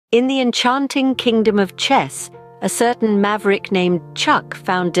In the enchanting kingdom of chess, a certain maverick named Chuck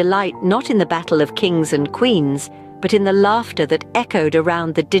found delight not in the battle of kings and queens, but in the laughter that echoed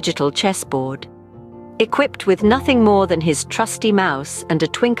around the digital chessboard. Equipped with nothing more than his trusty mouse and a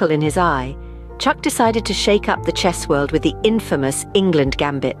twinkle in his eye, Chuck decided to shake up the chess world with the infamous Englund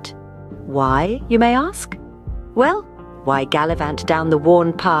Gambit. Why, you may ask? Well, why gallivant down the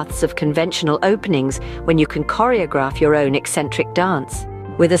worn paths of conventional openings when you can choreograph your own eccentric dance?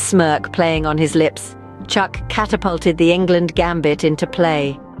 With a smirk playing on his lips, Chuck catapulted the Englund Gambit into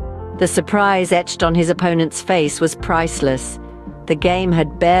play. The surprise etched on his opponent's face was priceless. The game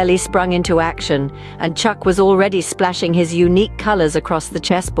had barely sprung into action, and Chuck was already splashing his unique colors across the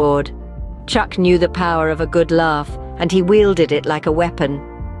chessboard. Chuck knew the power of a good laugh, and he wielded it like a weapon.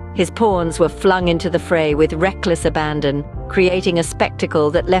 His pawns were flung into the fray with reckless abandon, creating a spectacle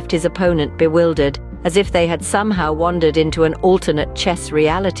that left his opponent bewildered, as if they had somehow wandered into an alternate chess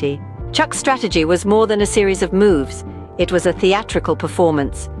reality. Chuck's strategy was more than a series of moves. It was a theatrical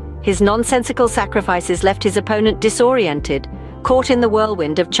performance. His nonsensical sacrifices left his opponent disoriented, caught in the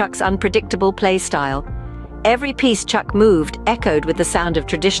whirlwind of Chuck's unpredictable play style. Every piece Chuck moved echoed with the sound of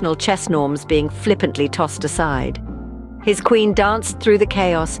traditional chess norms being flippantly tossed aside. His queen danced through the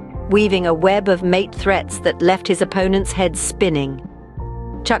chaos, weaving a web of mate threats that left his opponent's head spinning.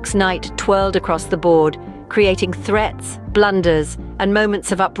 Chuck's knight twirled across the board, creating threats, blunders, and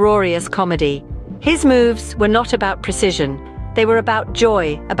moments of uproarious comedy. His moves were not about precision. They were about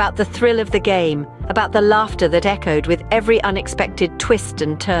joy, about the thrill of the game, about the laughter that echoed with every unexpected twist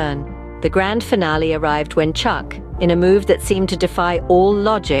and turn. The grand finale arrived when Chuck, in a move that seemed to defy all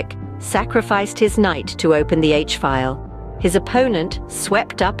logic, sacrificed his knight to open the H-file. His opponent,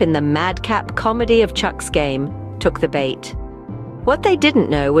 swept up in the madcap comedy of Chuck's game, took the bait. What they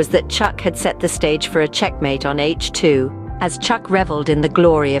didn't know was that Chuck had set the stage for a checkmate on H2. As Chuck reveled in the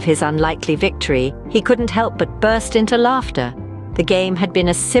glory of his unlikely victory, he couldn't help but burst into laughter. The game had been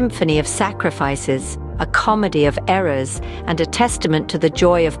a symphony of sacrifices, a comedy of errors, and a testament to the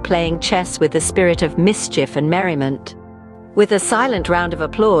joy of playing chess with a spirit of mischief and merriment. With a silent round of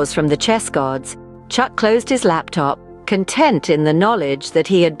applause from the chess gods, Chuck closed his laptop, content in the knowledge that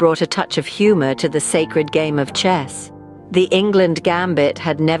he had brought a touch of humor to the sacred game of chess. The Englund Gambit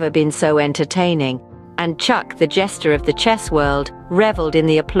had never been so entertaining, and Chuck, the jester of the chess world, reveled in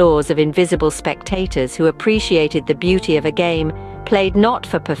the applause of invisible spectators who appreciated the beauty of a game played not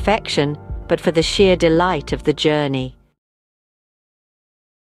for perfection, but for the sheer delight of the journey.